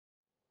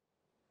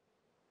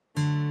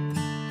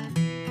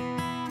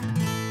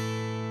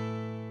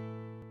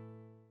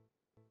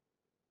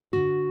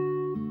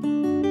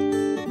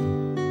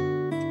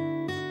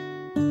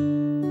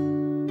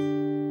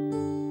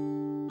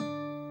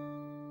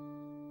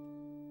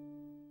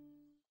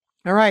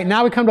All right,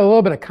 now we come to a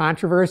little bit of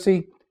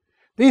controversy.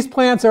 These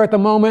plants are at the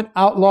moment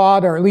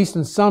outlawed, or at least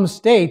in some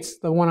states.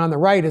 The one on the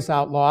right is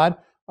outlawed.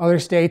 Other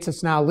states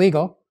it's now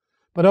legal.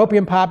 But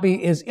opium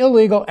poppy is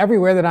illegal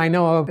everywhere that I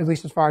know of, at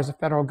least as far as the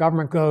federal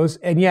government goes.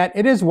 And yet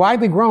it is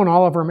widely grown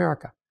all over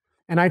America.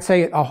 And I'd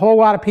say a whole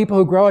lot of people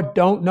who grow it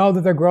don't know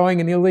that they're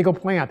growing an illegal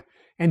plant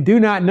and do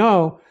not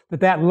know that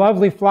that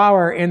lovely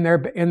flower in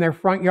their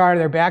front yard or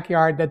their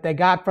backyard that they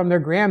got from their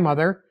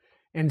grandmother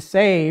and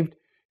saved,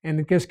 and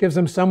it just gives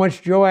them so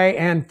much joy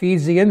and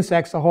feeds the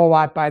insects a whole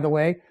lot, by the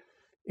way,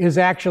 is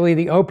actually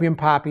the opium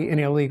poppy and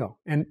illegal.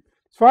 And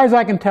as far as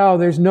I can tell,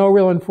 there's no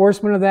real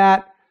enforcement of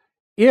that.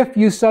 If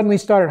you suddenly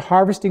started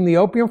harvesting the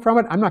opium from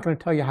it, I'm not going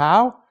to tell you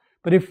how,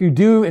 but if you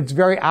do, it's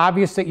very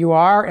obvious that you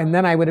are, and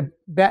then I would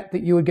bet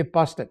that you would get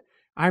busted.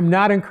 I'm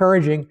not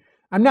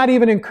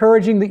even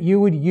encouraging that you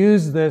would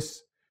use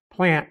this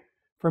plant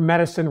for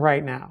medicine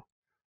right now.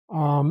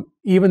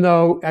 Even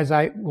though, as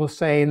I will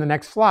say in the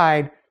next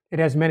slide, it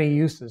has many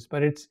uses,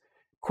 but it's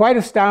quite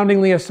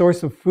astoundingly a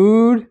source of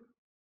food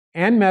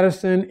and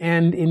medicine.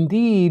 And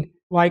indeed,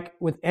 like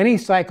with any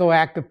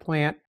psychoactive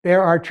plant,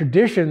 there are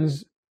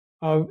traditions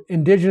of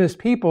indigenous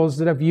peoples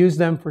that have used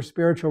them for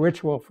spiritual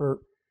ritual for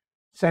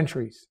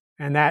centuries.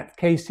 And that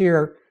case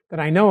here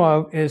that I know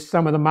of is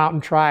some of the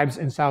mountain tribes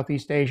in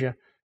Southeast Asia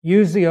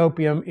use the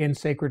opium in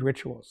sacred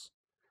rituals.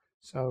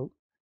 So,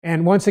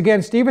 and once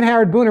again, Stephen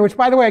Howard Booner, which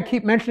by the way, I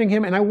keep mentioning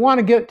him, and I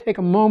want to take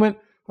a moment,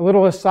 a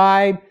little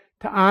aside,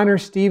 to honor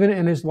Stephen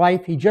and his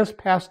life. He just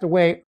passed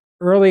away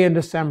early in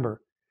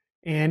December.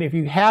 And if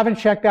you haven't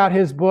checked out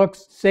his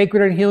books,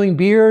 Sacred and Healing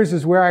Beers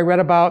is where I read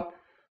about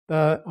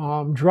the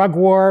drug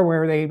war,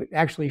 where they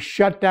actually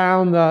shut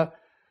down the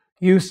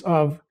use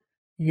of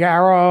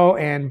yarrow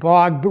and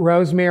bog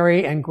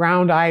rosemary and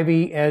ground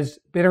ivy as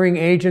bittering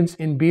agents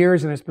in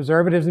beers and as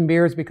preservatives in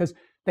beers, because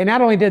they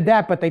not only did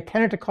that, but they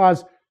tended to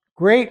cause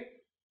great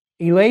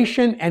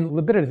elation and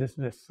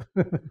libidinousness,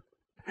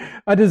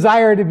 a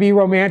desire to be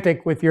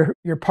romantic with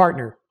your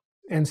partner.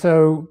 And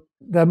so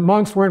the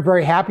monks weren't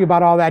very happy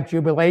about all that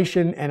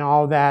jubilation and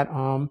all that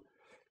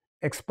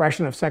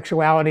expression of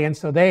sexuality. And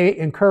so they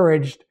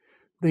encouraged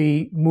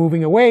the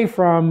moving away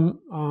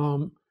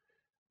from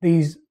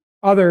these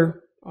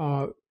other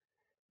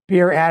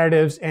beer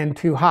additives and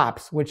to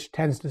hops, which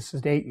tends to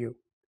sedate you.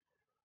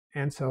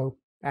 And so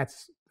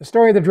that's the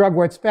story of the drug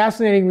war. It's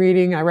fascinating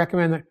reading. I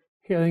recommend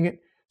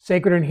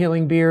Sacred and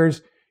Healing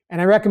Beers.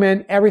 And I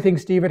recommend everything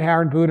Stephen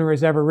Howard Booner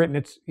has ever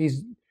written.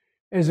 He's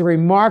a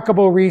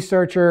remarkable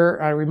researcher,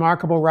 a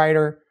remarkable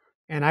writer,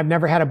 and I've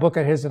never had a book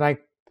of his that I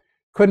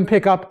couldn't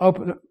pick up,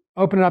 open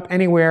it up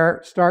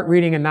anywhere, start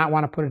reading and not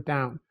want to put it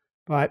down.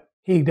 But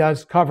he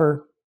does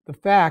cover the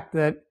fact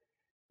that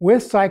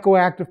with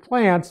psychoactive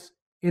plants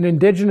in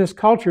indigenous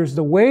cultures,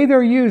 the way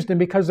they're used and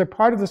because they're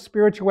part of the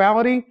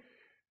spirituality,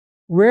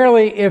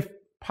 rarely, if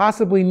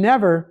possibly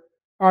never,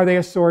 are they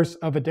a source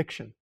of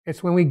addiction.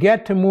 It's when we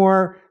get to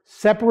more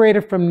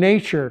separated from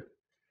nature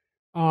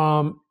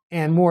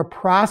and more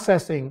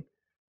processing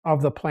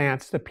of the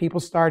plants that people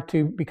start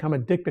to become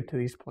addicted to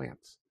these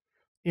plants.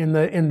 In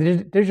the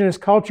indigenous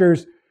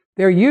cultures,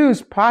 they're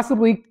used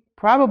probably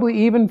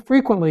even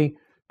frequently,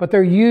 but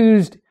they're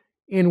used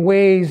in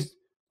ways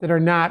that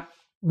are not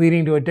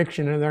leading to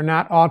addiction, and they're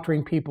not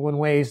altering people in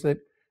ways that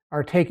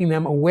are taking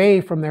them away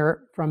from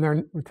their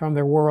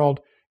world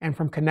and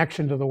from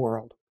connection to the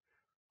world.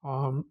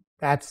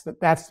 That's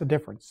the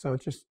difference. So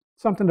it's just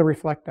something to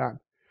reflect on.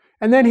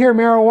 And then here,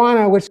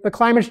 marijuana, which the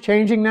climate's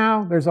changing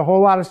now. There's a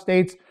whole lot of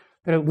states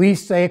that at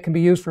least say it can be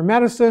used for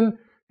medicine,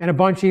 and a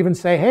bunch even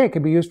say, hey, it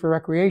can be used for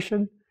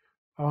recreation.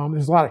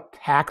 There's a lot of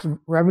tax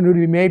revenue to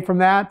be made from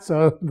that.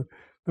 So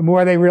the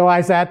more they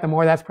realize that, the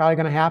more that's probably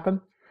going to happen.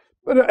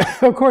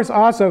 But of course,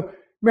 also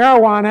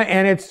marijuana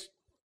and its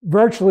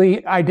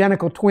virtually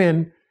identical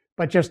twin,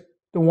 but just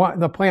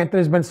the plant that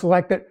has been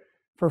selected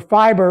for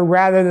fiber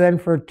rather than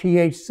for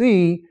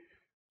THC,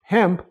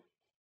 hemp,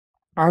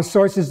 are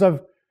sources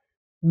of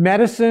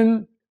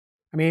medicine.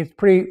 I mean, it's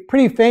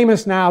pretty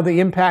famous now, the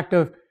impact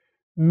of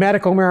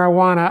medical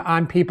marijuana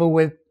on people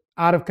with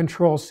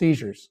out-of-control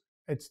seizures.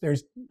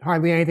 There's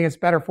hardly anything that's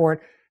better for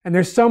it. And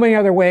there's so many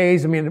other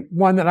ways. I mean,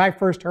 one that I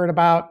first heard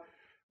about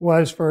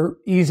was for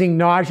easing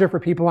nausea for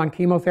people on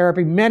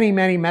chemotherapy, many,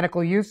 many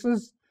medical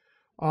uses.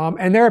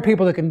 And there are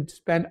people that can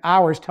spend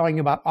hours telling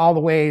you about all the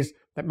ways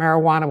that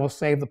marijuana will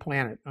save the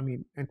planet. I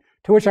mean, and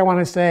to which I want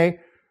to say,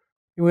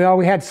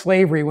 we had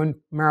slavery when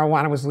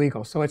marijuana was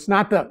legal. So it's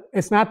not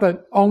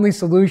the only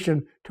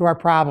solution to our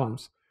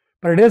problems,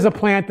 but it is a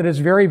plant that is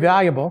very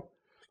valuable.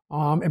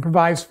 It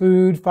provides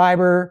food,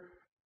 fiber.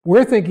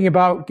 We're thinking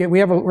about,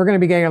 we're going to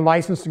be getting a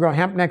license to grow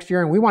hemp next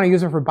year, and we want to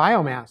use it for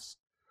biomass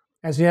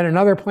as yet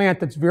another plant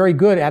that's very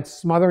good at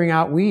smothering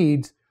out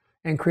weeds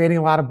and creating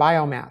a lot of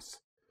biomass.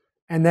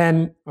 And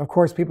then, of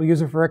course, people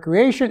use it for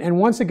recreation and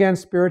once again,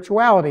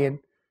 spirituality. And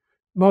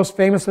most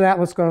famous of that,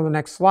 let's go to the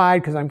next slide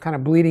because I'm kind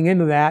of bleeding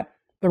into that.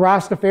 The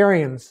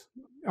Rastafarians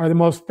are the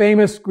most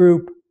famous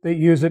group that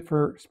use it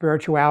for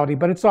spirituality,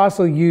 but it's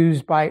also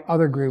used by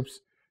other groups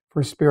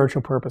for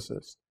spiritual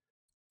purposes.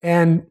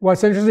 And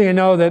what's interesting to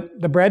know that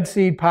the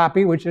breadseed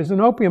poppy, which is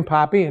an opium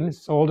poppy and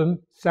is sold in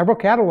several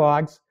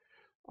catalogs,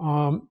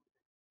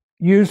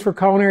 used for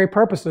culinary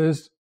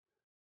purposes,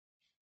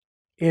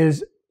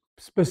 is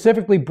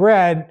specifically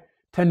bred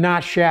to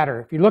not shatter.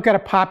 If you look at a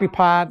poppy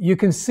pod, you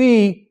can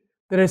see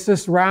that it's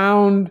this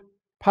round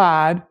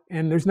pod,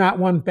 and there's not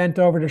one bent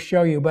over to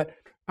show you, but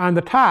on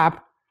the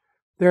top,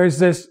 there's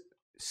this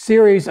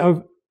series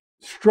of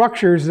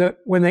structures that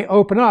when they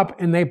open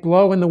up and they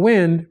blow in the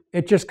wind,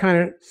 it just kind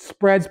of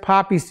spreads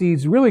poppy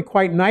seeds really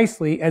quite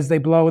nicely as they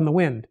blow in the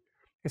wind.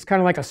 It's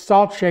kind of like a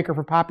salt shaker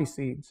for poppy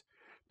seeds.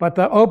 But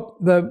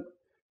the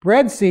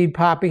breadseed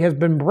poppy has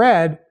been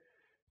bred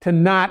to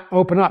not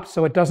open up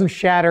so it doesn't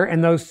shatter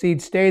and those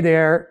seeds stay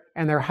there,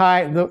 and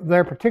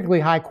they're particularly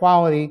high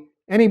quality.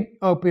 Any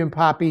opium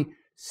poppy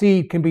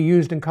seed can be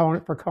used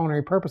for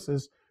culinary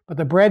purposes, but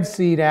the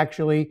breadseed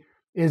actually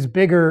is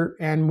bigger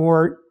and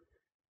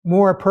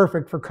more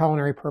perfect for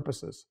culinary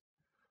purposes.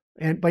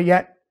 But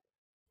yet,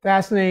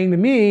 fascinating to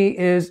me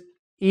is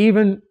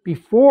even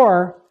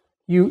before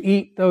you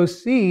eat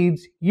those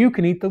seeds, you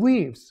can eat the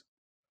leaves.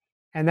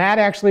 And that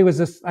actually was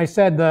this, I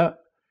said, the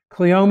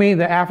cleome,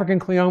 the African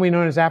cleome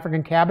known as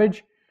African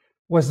cabbage,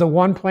 was the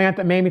one plant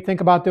that made me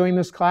think about doing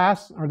this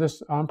class or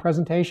this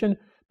presentation.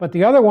 But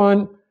the other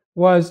one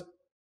was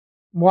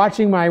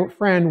watching my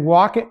friend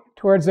walk it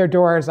towards their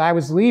door as I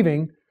was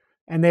leaving,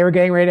 and they were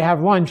getting ready to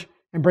have lunch,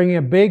 and bringing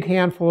a big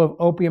handful of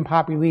opium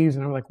poppy leaves.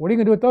 And I'm like, what are you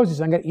going to do with those? He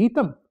said, I'm going to eat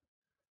them.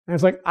 And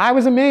it's like, I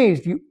was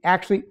amazed. You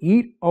actually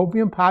eat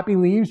opium poppy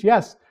leaves?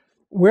 Yes.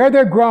 Where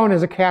they're grown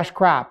as a cash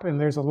crop, and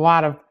there's a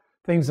lot of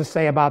things to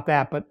say about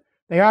that, but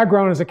they are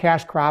grown as a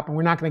cash crop, and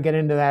we're not going to get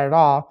into that at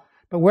all.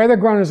 But where they're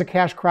grown as a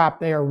cash crop,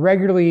 they are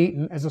regularly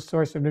eaten as a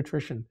source of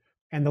nutrition.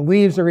 And the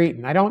leaves are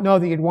eaten. I don't know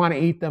that you'd want to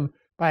eat them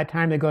by the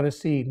time they go to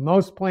seed.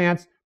 Most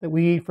plants that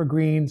we eat for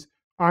greens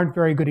aren't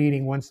very good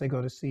eating once they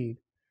go to seed.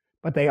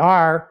 But they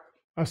are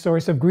a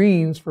source of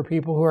greens for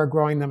people who are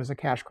growing them as a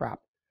cash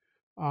crop.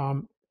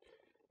 And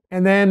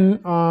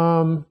then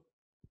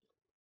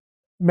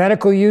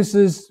medical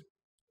uses,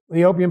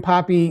 the opium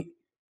poppy,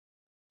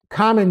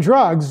 common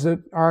drugs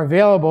that are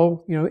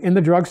available, in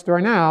the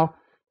drugstore now.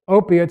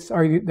 Opiates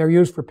they're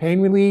used for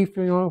pain relief.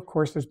 Of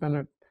course, there's been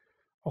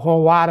a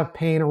whole lot of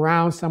pain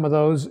around some of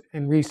those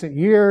in recent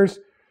years,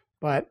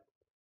 but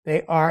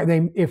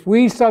if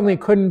we suddenly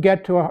couldn't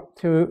get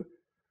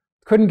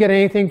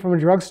anything from a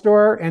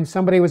drugstore and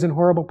somebody was in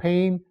horrible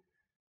pain,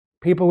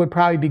 people would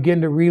probably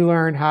begin to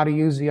relearn how to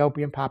use the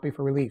opium poppy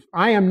for relief.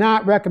 I am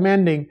not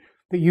recommending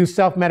that you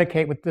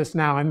self-medicate with this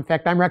now. In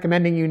fact, I'm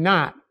recommending you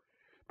not.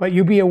 But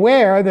you be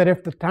aware that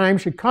if the time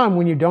should come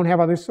when you don't have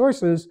other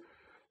sources,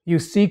 you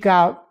seek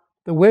out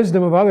the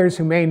wisdom of others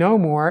who may know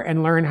more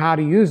and learn how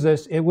to use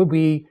this. It would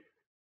be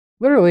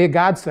literally a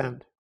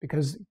godsend,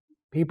 because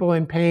people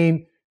in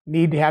pain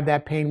need to have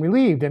that pain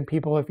relieved. And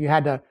people, if you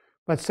had to,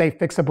 let's say,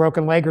 fix a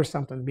broken leg or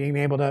something, being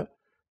able to,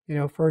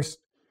 first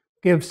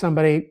give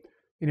somebody,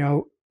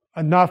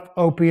 enough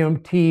opium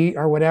tea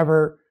or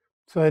whatever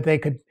so that they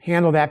could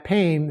handle that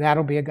pain,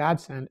 that'll be a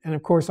godsend. And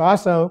of course,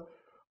 also,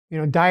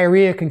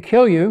 diarrhea can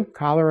kill you.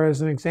 Cholera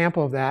is an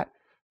example of that.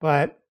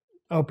 But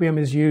opium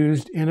is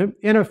used in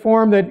a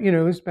form that,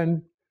 has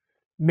been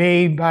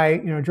made by,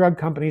 drug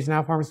companies,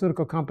 now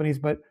pharmaceutical companies,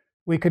 but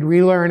we could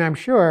relearn, I'm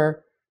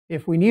sure,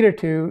 if we needed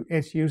to.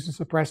 It's used to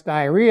suppress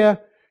diarrhea,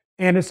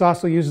 and it's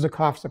also used as a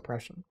cough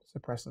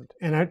suppressant.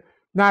 And I'm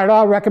not at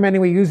all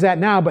recommending we use that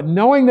now, but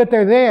knowing that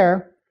they're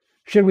there,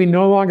 should we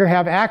no longer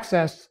have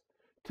access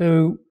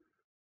to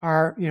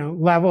our,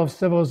 level of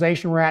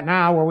civilization we're at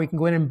now, where we can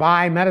go in and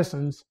buy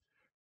medicines.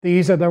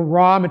 These are the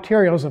raw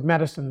materials of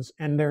medicines,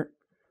 and they're,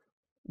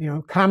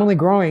 commonly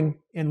growing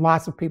in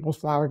lots of people's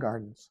flower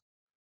gardens.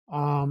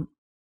 Marijuana,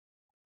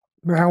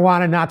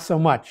 not so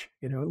much,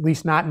 at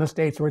least not in the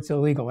states where it's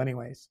illegal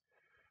anyways.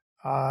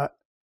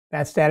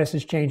 That status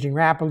is changing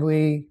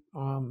rapidly.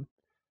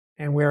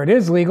 And where it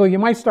is legal, you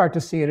might start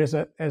to see it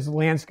as a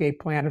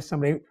landscape plant. If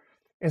somebody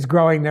is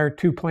growing their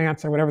 2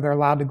 plants or whatever they're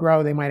allowed to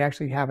grow, they might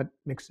actually have it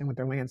mixed in with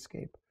their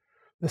landscape.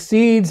 The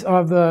seeds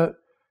of the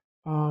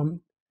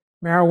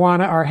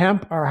marijuana or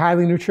hemp are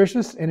highly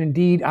nutritious, and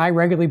indeed I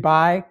regularly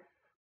buy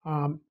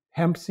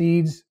hemp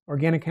seeds,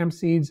 organic hemp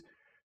seeds,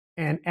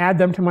 and add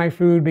them to my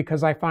food,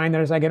 because I find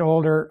that as I get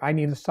older, I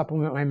need to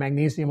supplement my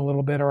magnesium a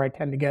little bit, or I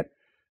tend to get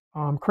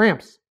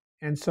cramps.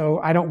 And so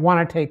I don't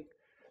want to take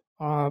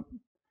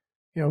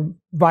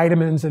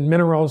vitamins and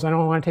minerals. I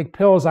don't want to take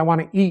pills. I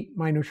want to eat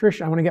my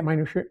nutrition. I want to get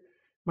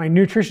my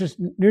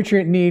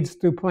nutrient needs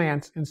through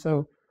plants. And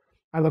so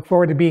I look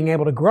forward to being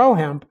able to grow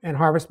hemp and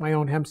harvest my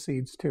own hemp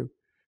seeds too.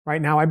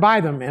 Right now I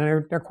buy them,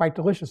 and they're quite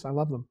delicious. I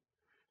love them.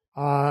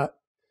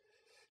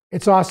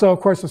 It's also, of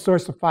course, a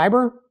source of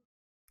fiber,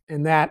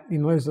 and that,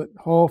 there's a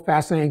whole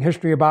fascinating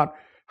history about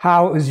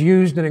how it was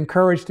used and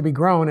encouraged to be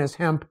grown as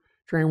hemp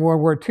during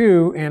World War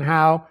II, and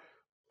how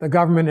the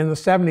government in the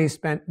 70s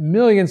spent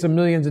millions and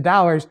millions of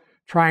dollars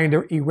trying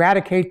to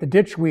eradicate the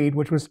ditchweed,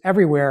 which was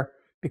everywhere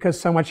because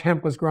so much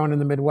hemp was grown in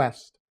the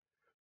Midwest.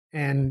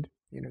 And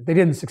They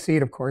didn't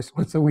succeed, of course.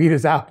 Once the weed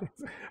is out,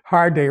 it's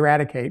hard to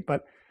eradicate.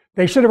 But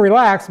they should have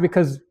relaxed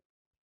because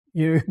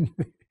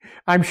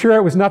I'm sure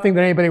it was nothing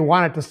that anybody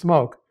wanted to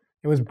smoke.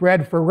 It was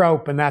bred for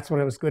rope, and that's what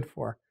it was good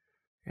for.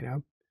 I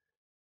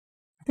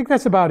think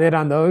that's about it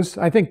on those.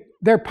 I think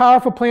they're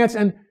powerful plants,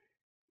 and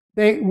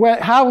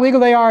how legal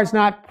they are is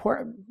not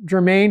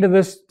germane to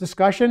this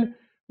discussion.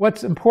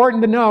 What's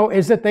important to know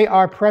is that they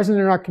are present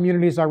in our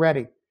communities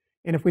already.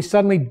 And if we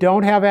suddenly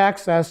don't have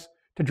access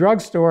to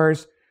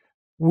drugstores,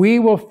 we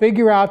will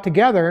figure out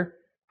together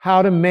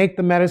how to make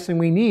the medicine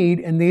we need,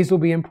 and these will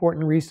be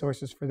important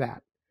resources for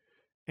that.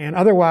 And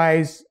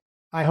otherwise,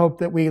 I hope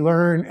that we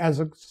learn as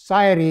a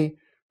society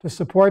to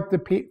support the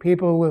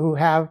people who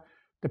have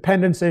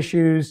dependence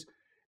issues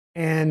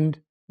and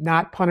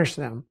not punish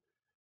them.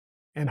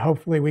 And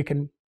hopefully we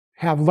can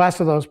have less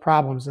of those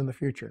problems in the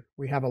future.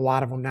 We have a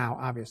lot of them now,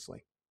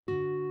 obviously.